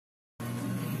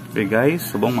Okay guys,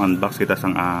 subong unbox kita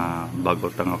sang bago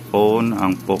tang phone,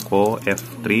 ang Poco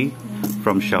F3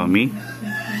 from Xiaomi.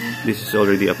 This is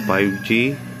already a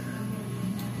 5G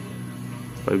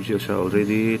siya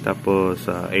already, tapos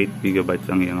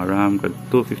 8GB ang iyang RAM,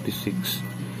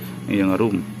 256 iyang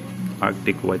room,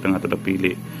 Arctic White ang ato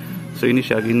napili. So ini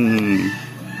siya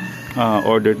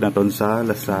ordered naton sa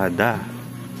Lazada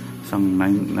sang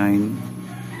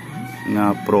 99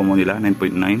 nga promo nila,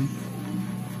 9.9.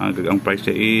 Ang price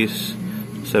niya is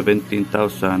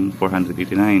 17,489.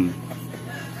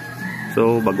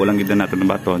 So bago lang gid natin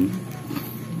ng baton,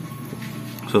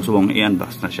 so subong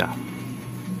i-unbox na siya.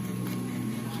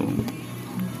 So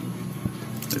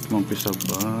ito mong piece of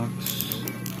box,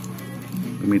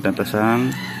 gamitan ta sang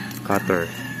cutter.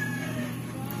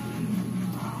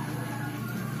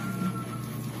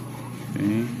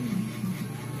 Okay,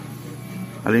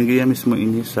 alin gaya mismo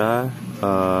ini sa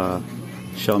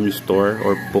Xiaomi store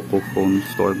or Poco phone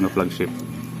store na flagship.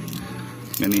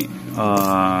 Gani,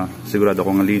 sigurado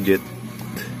ko nga legit,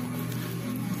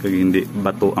 kaya hindi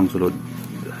bato ang sulod.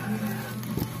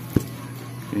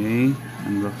 Okay,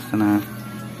 unbox na.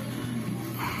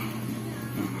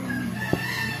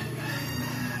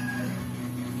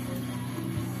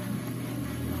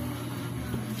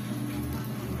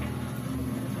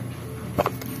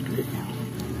 Okay.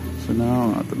 So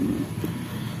now,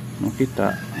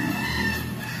 makita.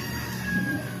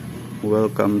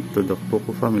 Welcome to the Poco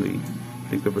family.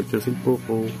 Thank you for choosing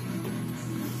Poco.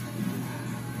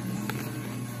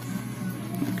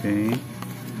 Okay.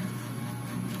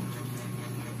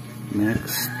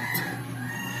 Next.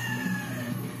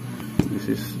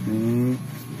 This is me.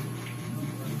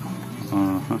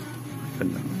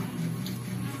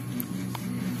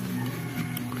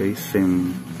 Okay,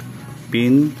 same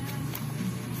pin.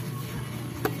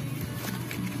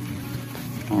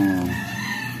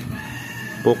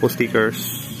 Poco stickers,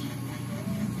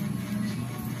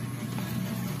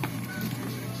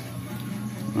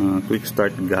 quick start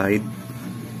guide,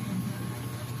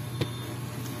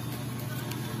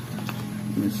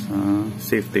 this,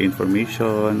 safety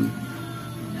information.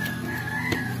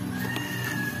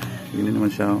 Hindi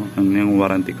naman siya ang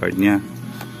warranty card niya.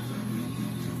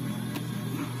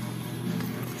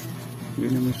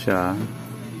 Hindi naman siya.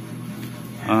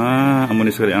 Amo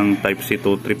ni sila ang Type-C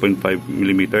to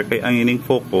 3.5mm. Kaya ang ining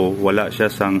Poco wala siya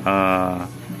sang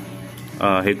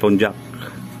headphone jack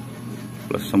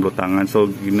plus sang butangan. So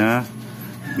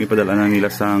gipadala na nila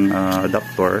sang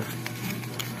adapter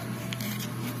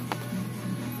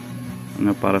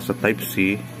na para sa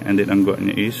Type-C, and then ang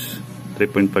niya is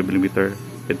 3.5mm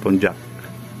headphone jack.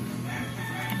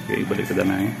 Okay, balik sa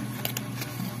danay.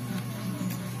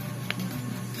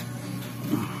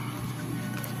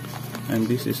 And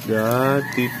this is the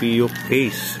TPU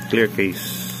case, clear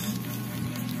case.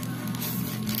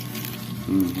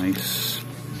 Nice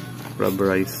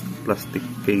rubberized plastic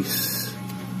case,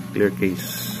 clear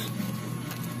case.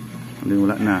 Hindi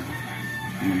wala na.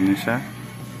 Ano siya?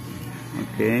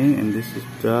 Okay, and this is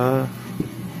the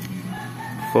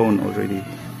phone already.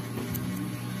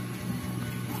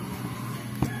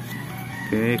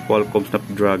 Okay, Qualcomm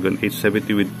Snapdragon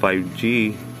 870 with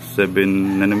 5G.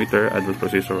 7nm advanced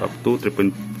processor up to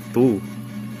 3.2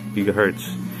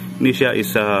 GHz. Ini siya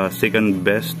is second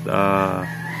best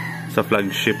sa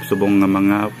flagship subong nga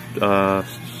mga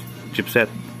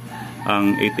chipset.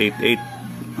 Ang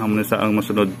 888 amo na sa ang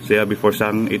masunod siya before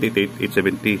sang 888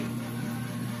 870.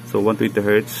 So 120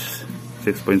 Hz,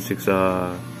 6.6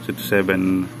 to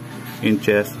 7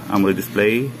 inches AMOLED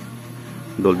display,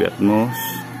 Dolby Atmos,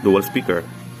 dual speaker.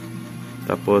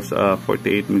 Tapos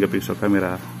 48 megapixel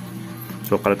camera.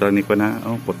 So kalatan ni ko na,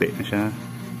 puti na siya.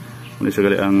 Muna siya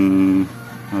gali ang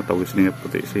tawag siya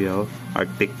puti siya,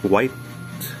 Arctic White.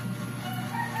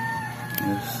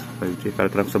 Yes, 5G.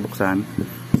 Kalatan sa buksan.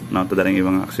 Ito daling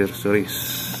ibang accessories.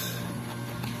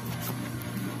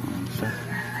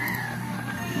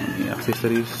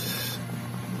 Accessories.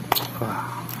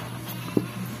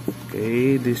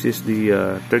 Okay, this is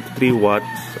the 33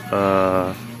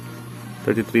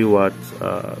 watts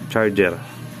charger.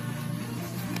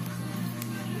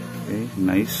 Okay,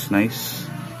 nice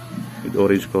with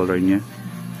orange color niya.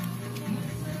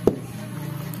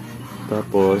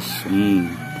 Tapos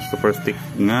super stick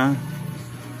nga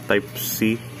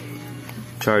Type-C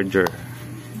charger.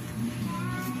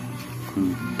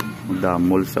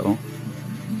 Damol sa 3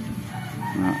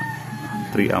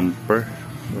 ampere.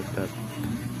 What's that?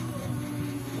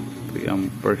 3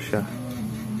 ampere siya.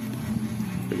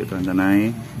 Ito ang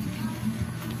danay.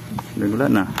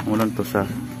 Wala to sa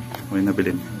may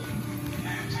nabilin.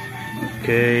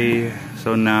 Okay,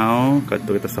 so now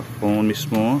kadto kita sa phone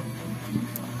mismo.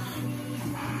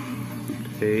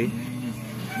 Okay.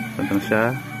 Pantang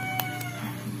siya.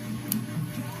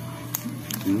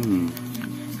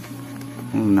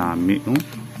 Nami,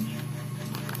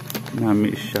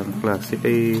 nami siya. Classic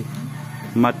ay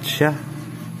matte siya.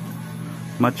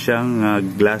 Matte siyang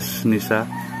glass ni sa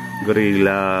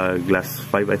Gorilla Glass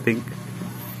 5, I think.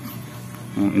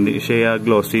 Hindi siya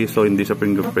glossy, so hindi siya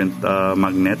fingerprint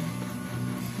magnet.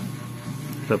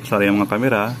 Tapos sa yung mga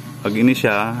camera, pag ini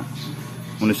siya,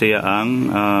 muna siya ang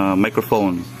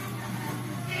microphone.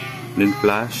 Then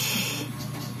flash.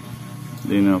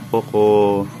 Then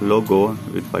Poco logo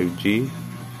with 5G.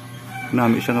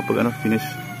 Nami siya nga pag finish.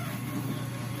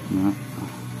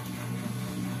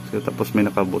 So, tapos may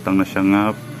nakabutang na siya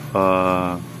nga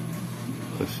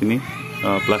sini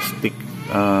plastic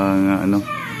nga na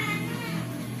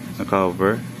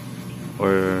cover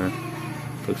or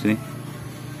sini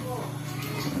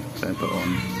ito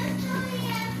on.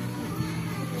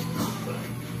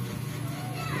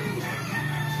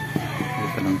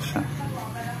 Ito lang siya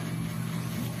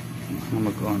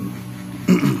mag-on.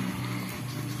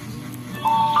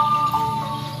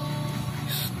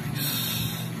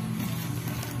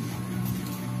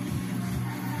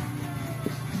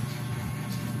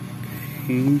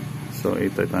 So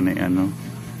ito na ano.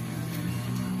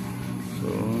 So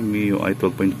MIUI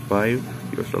 12.5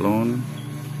 yours alone.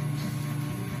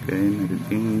 Okay, United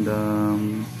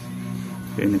Kingdom.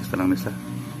 Okay, next na lang nisa.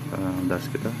 Das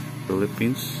kita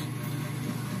Philippines.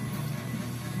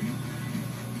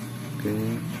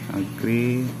 Okay,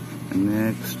 agree. And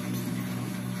next.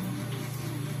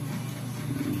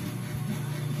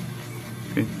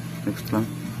 Okay, next lang.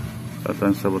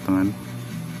 Tatan sa butangan.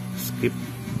 Skip.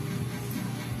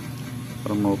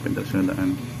 Para ma-open daw siya na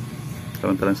daan.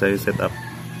 Kaunta lang sa'yo setup.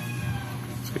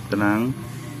 Skip na lang.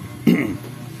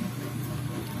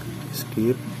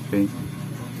 Skip. Okay.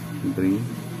 Agree.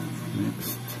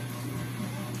 Next.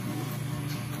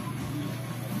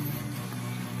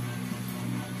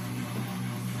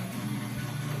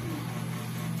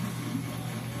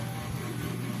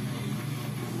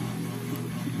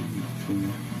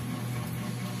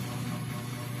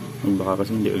 Baka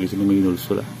kasi hindi agad sila may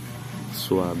inulso la.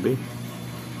 Suabe.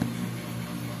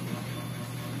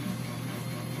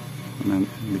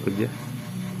 Likod niya.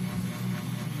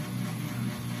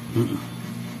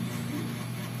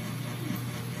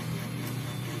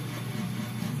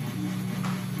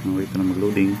 Wait na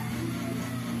mag-loading.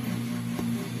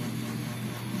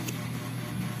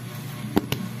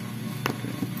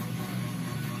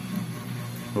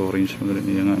 Orange mo rin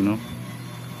niya nga ano.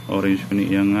 Orange mo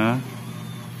niya nga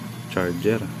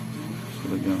charger.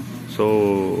 So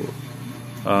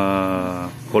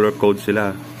color code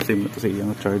sila. Same na to sa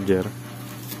iyang charger.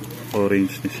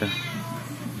 Orange ni siya.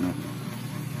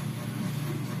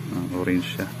 Orange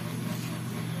siya.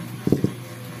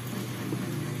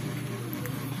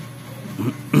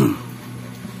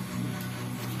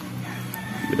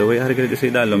 By the way, hari ka sa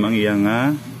idalom ang iyang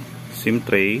SIM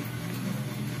tray.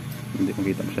 Hindi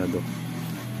makita masyado.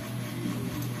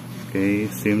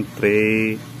 Okay, SIM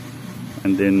tray.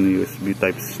 And then USB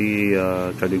Type-C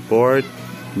charging port,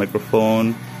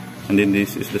 microphone, and then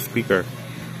this is the speaker.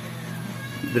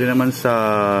 Dito naman sa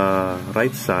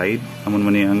right side, amon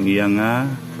man ang iyang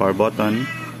power button,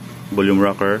 volume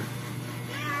rocker.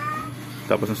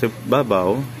 Tapos sa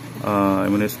babaw,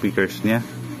 yung speakers niya.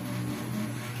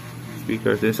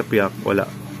 Speakers din sa piyak, wala.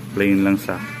 Plain lang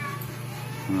sa.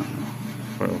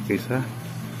 For okay sa.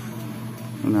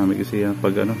 Namin kasi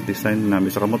pag design namin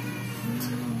sa kamot.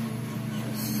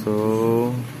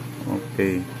 So,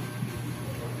 okay.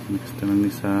 Next na lang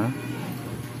isa.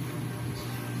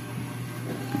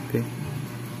 Okay.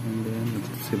 And then,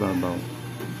 ito si babaw.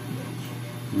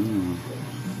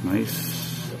 Nice.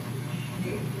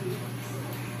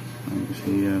 Ang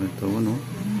kasi ito, ano.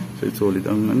 So, it's solid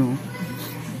ang, ano.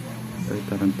 Kahit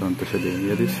tarantanto siya din.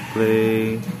 Yeah,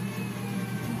 display.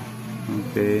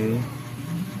 Okay.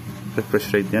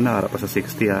 Refresh rate niya, nakarap pa sa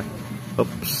 60 ha.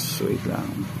 Oops, wait lang.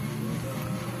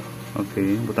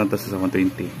 Okay, butang tas sa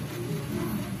 120.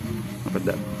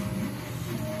 Mapada.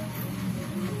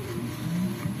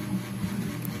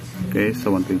 Okay,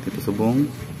 sa 120 to subong.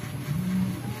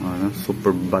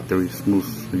 Super battery smooth.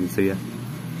 Yun siya.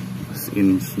 As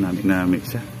in, namin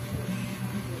siya.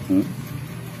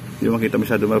 Hindi makita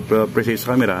masyado ma-appreciate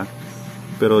sa camera.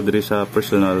 Pero diri sa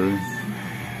personal,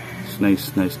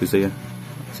 nice din siya.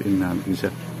 As in, namin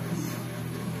siya.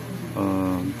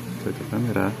 So ito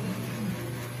camera.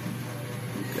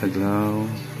 Aglaw.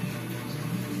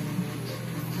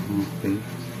 Okay.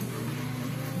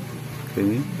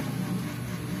 Okay.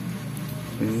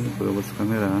 Okay, pagabot sa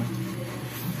camera.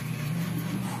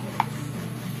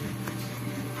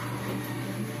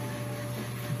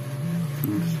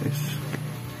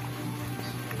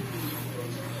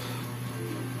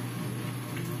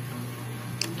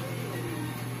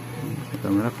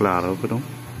 Kamera klaro pa dong.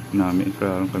 Namin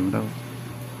klaro ang kamera.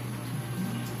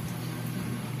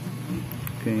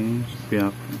 Okay,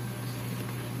 spiak.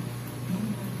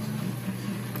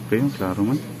 Okay, klaro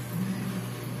man.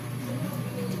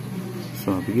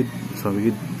 So bigid.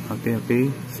 Okay.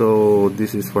 So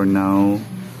this is for now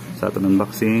sa aton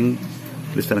unboxing.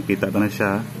 Basta nakita ta na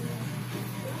siya.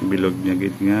 Bilog niya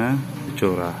gid nga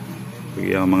itsura.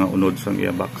 Kaya mga unod sang iya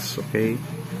box. Okay.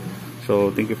 So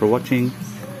thank you for watching.